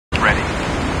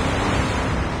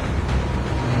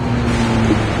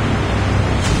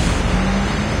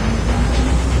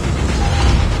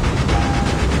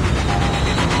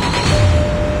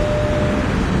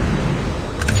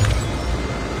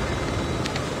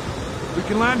We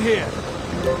can land here.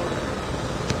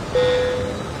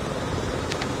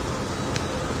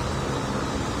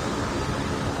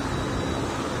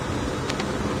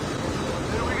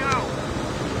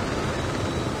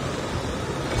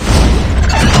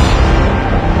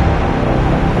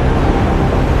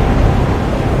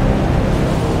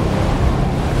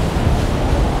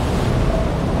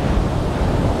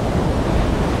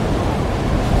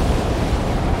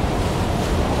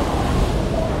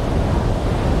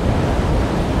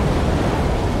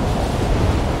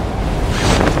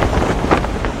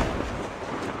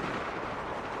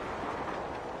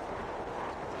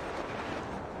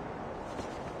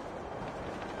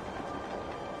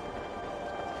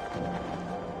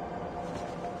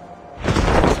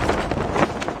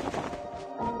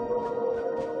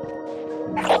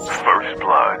 First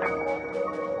blood.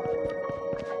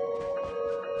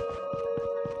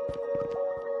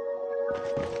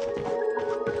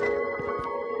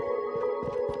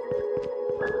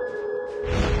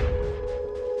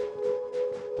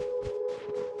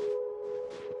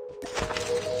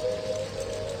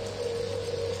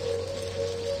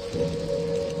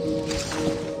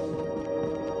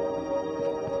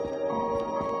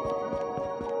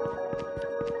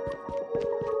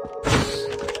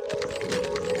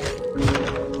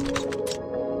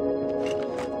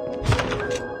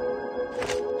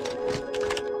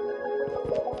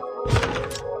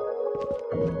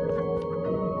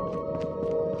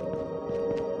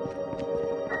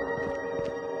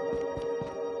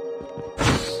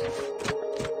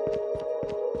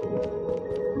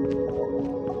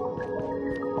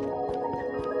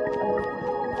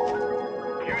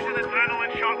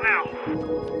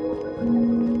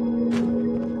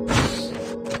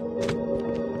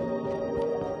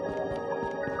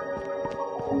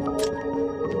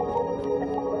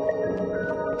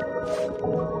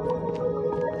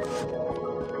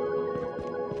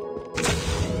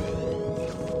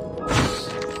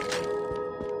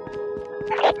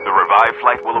 The revived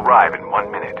flight will arrive in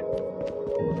 1 minute.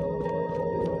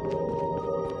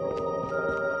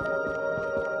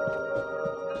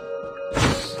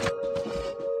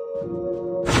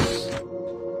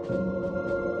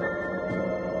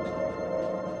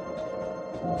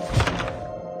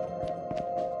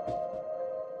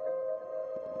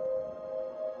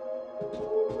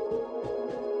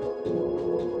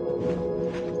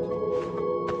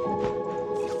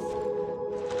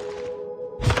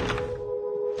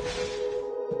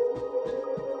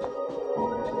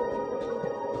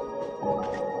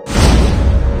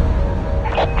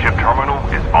 Chip terminal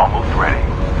is almost ready.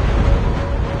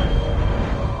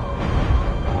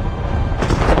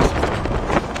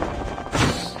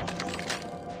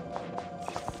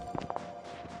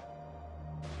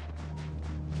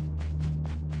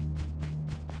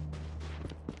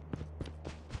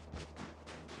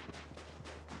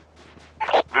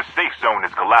 The safe zone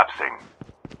is collapsing.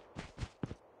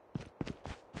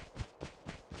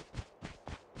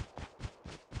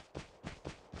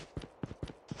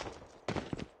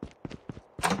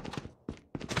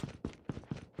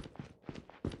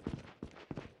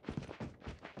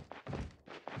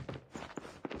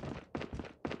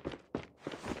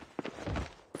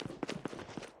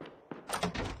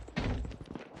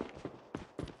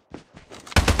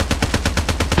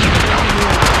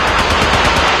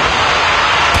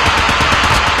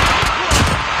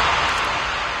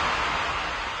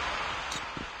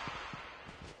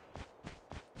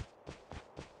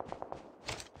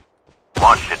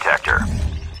 Launch detector.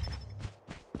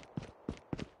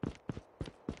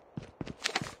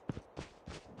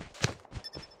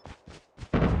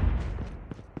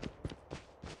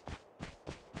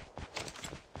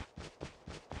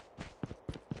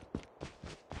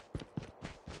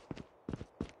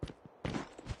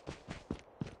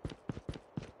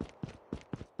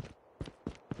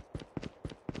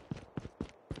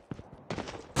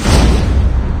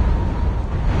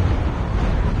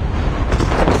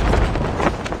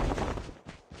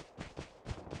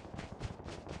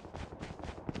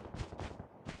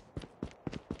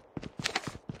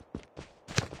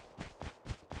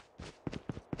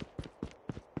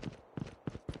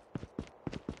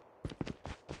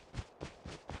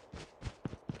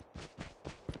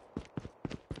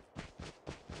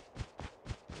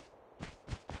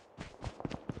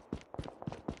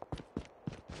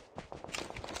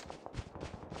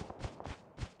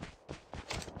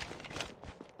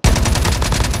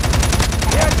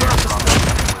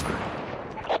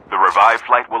 The revived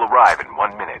flight will arrive in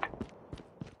 1 minute.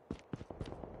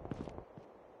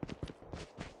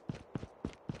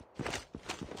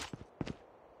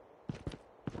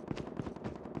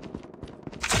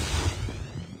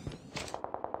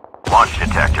 Launch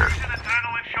detector. Using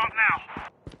adrenaline shot now.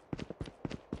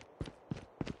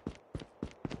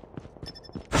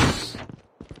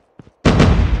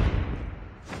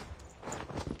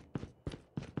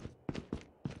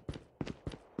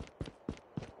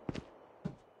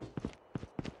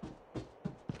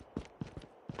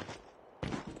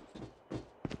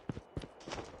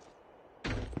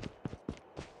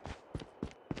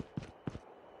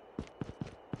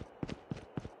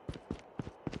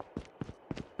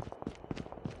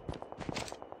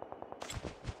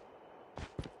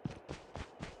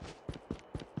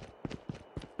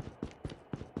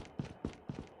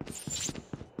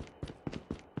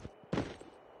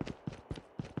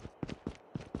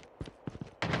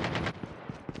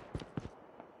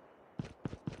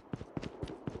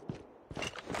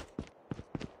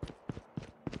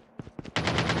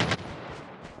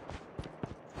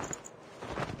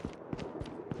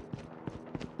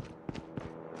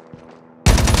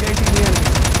 Engaging the enemy.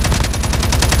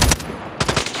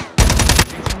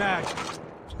 Engaging mag.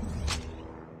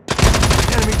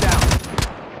 Enemy down.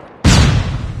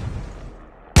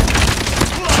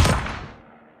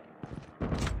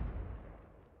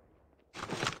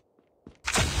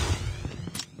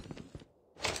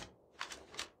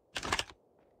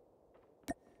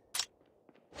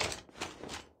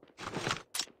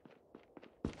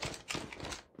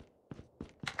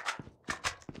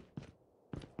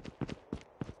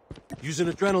 Use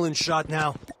an adrenaline shot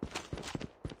now.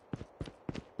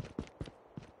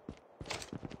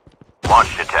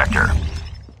 Launch detector.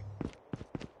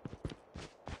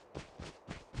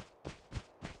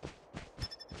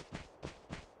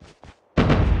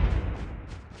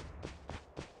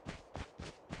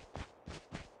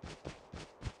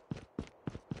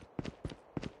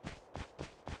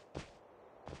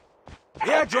 The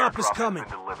airdrop is Airdrop coming.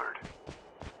 has been delivered.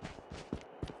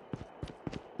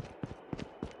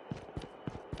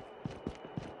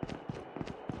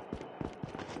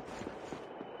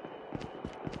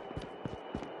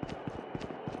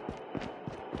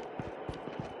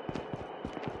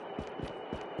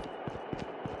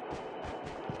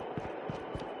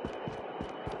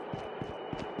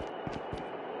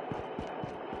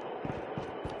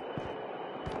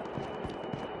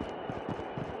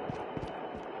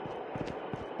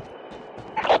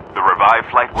 The revived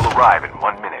flight will arrive in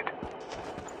 1 minute.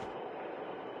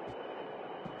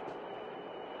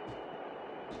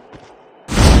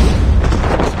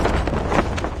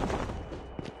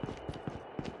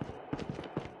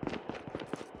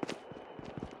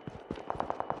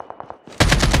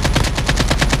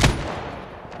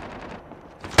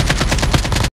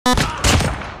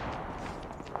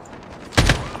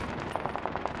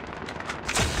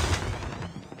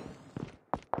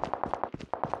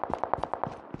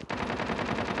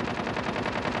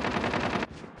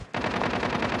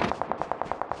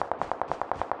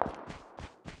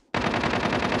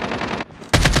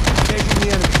 Engaging the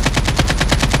enemy.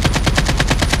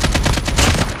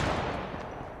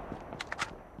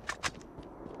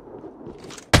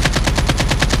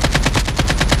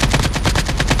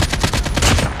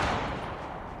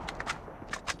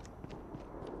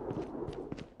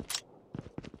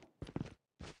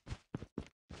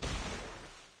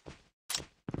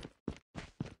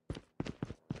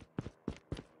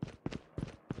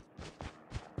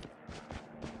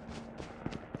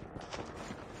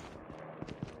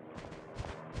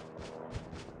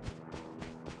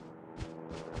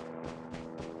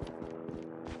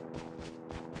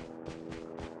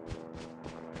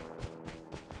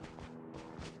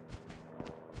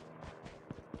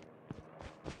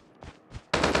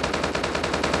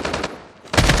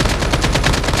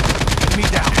 Enemy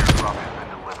down. Airdrop has been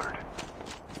delivered.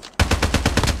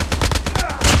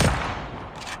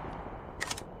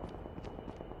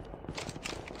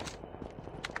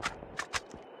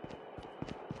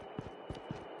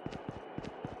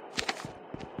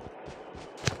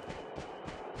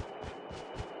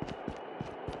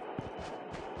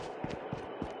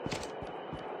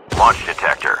 Launch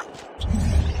detector.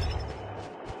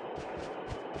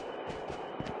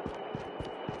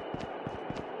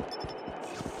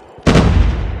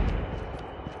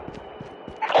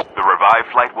 The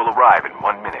revived flight will arrive in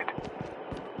 1 minute.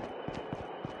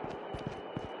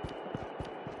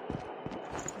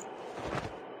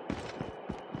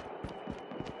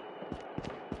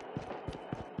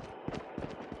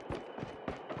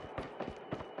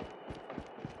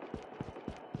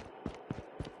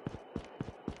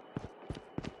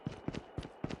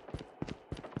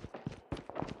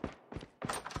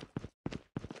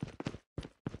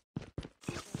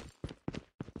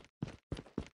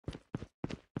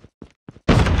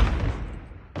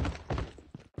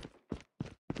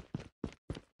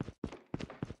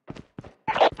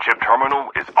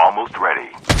 terminal is almost ready.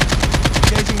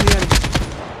 Engaging the enemy.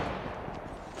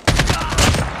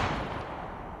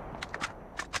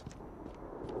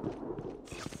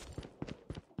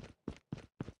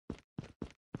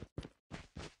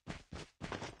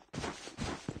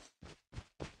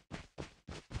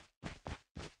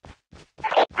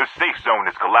 The safe zone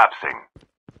is collapsing.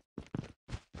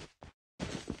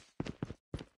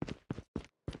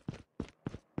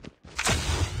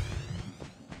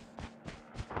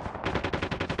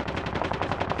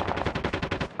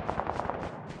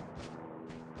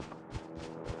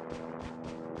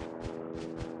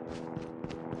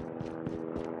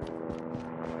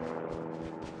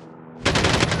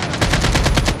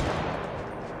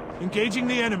 Engaging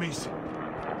the enemies.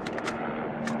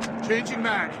 Changing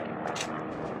mag.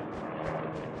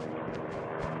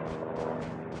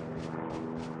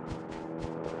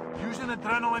 Using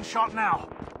adrenaline shot now.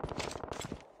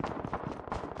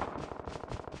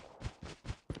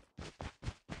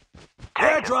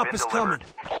 Airdrop is coming.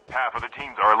 Half of the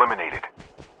teams are eliminated.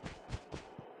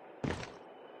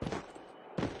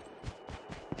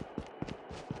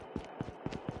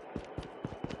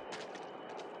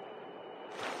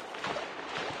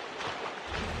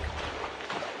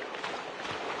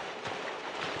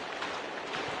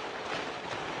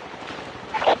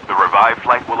 The revived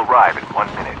flight will arrive in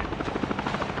 1 minute.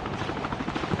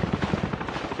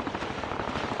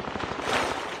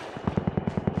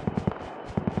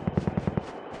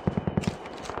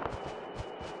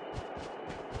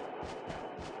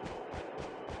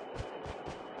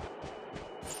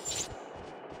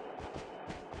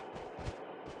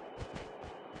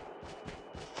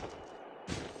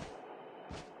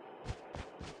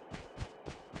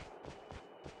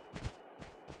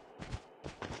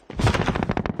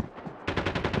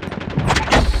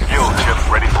 Skill chip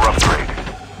ready for upgrade.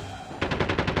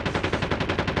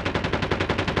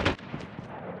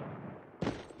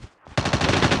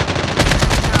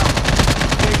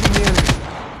 Engaging the enemy.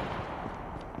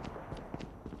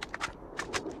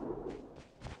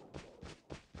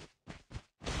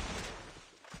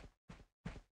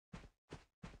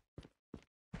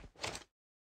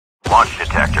 Launch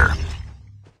detector.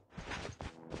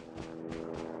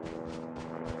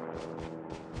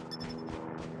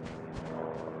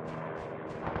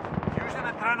 Using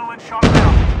adrenaline shot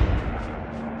now.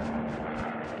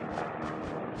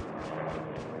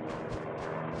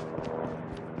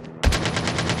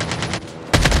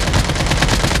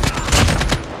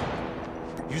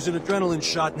 Using adrenaline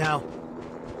shot now.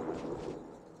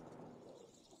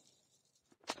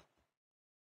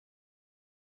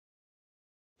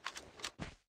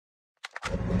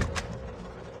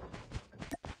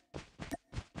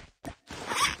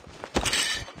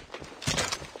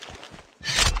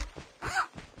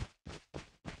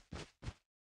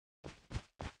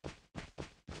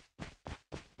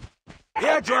 The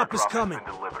airdrop is coming. Has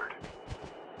been delivered.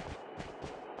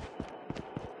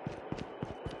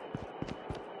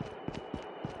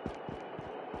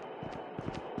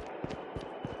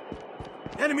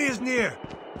 Enemy is near.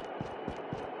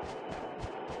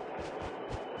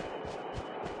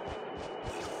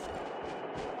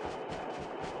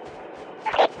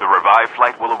 The revived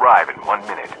flight will arrive in 1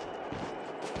 minute.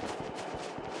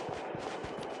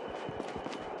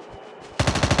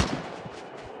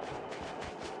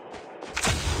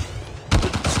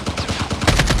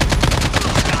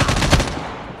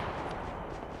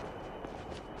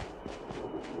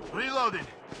 Reloading.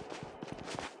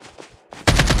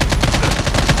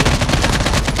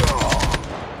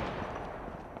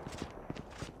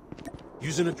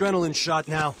 Using adrenaline shot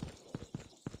now.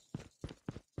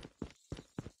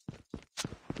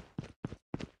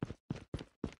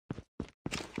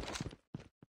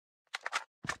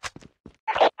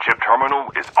 Chip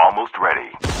terminal is almost ready.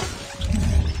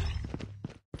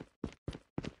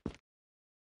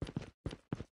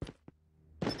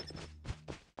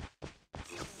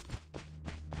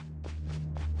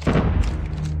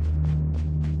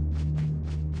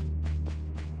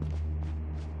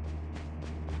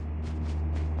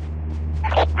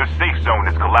 The safe zone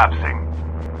is collapsing.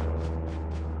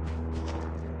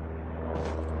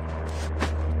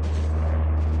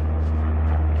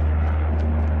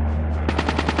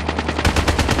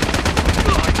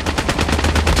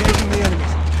 Engaging the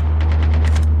enemies.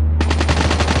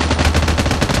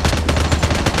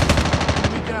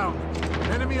 Enemy down.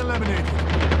 Enemy eliminated.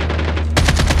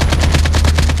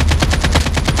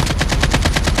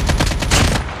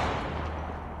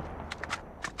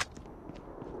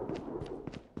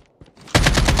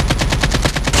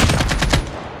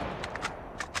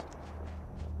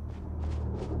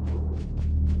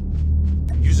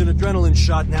 Using adrenaline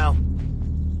shot now.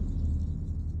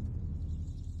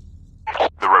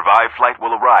 revive flight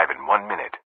will arrive in 1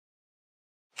 minute.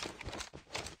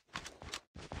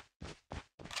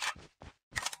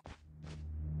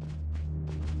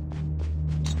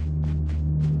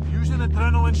 Use an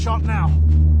adrenaline shot now.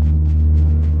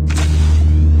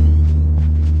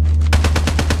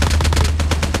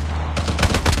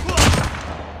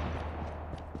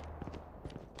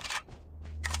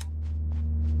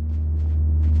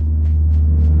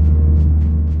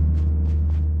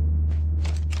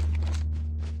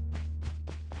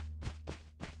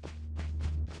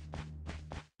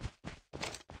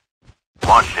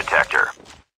 Launch detector.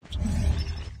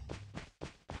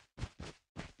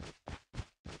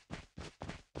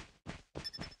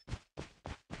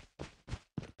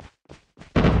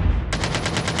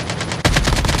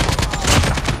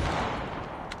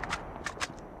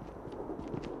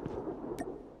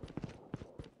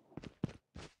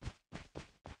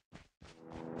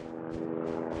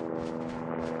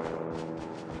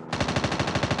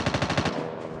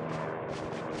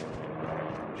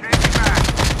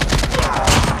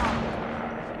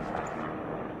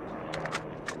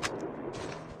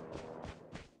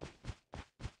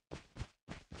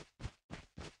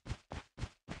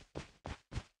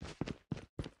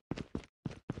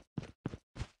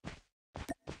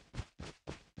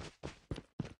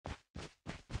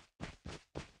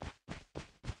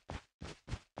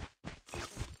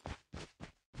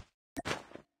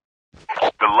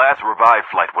 The last revive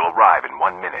flight will arrive in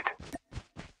 1 minute.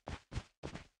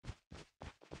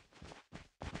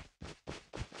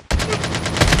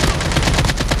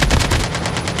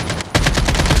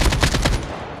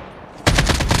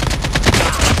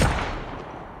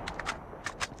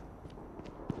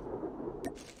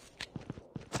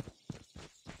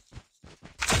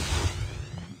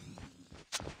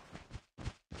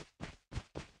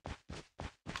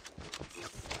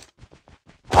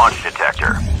 Launch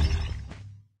detector.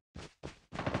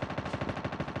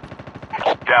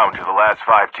 Down to the last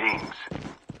 5 teams.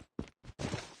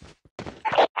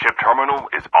 Chip terminal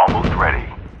is almost ready.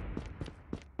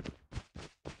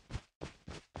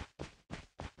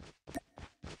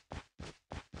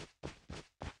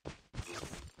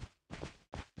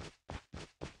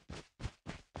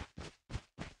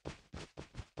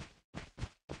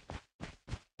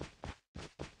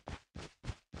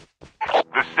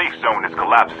 The safe zone is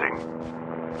collapsing.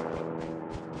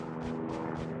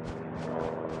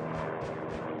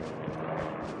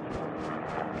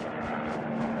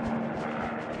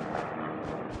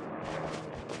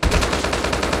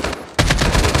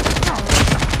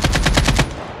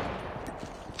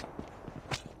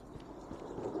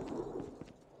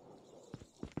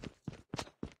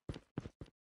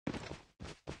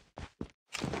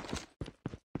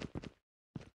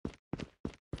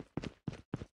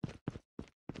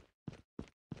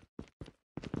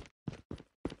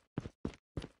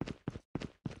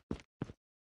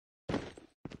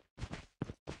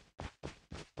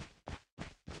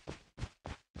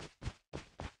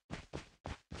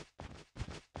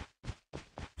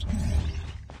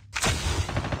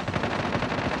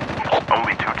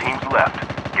 Only 2 teams left,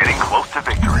 getting close to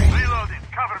victory. Reload.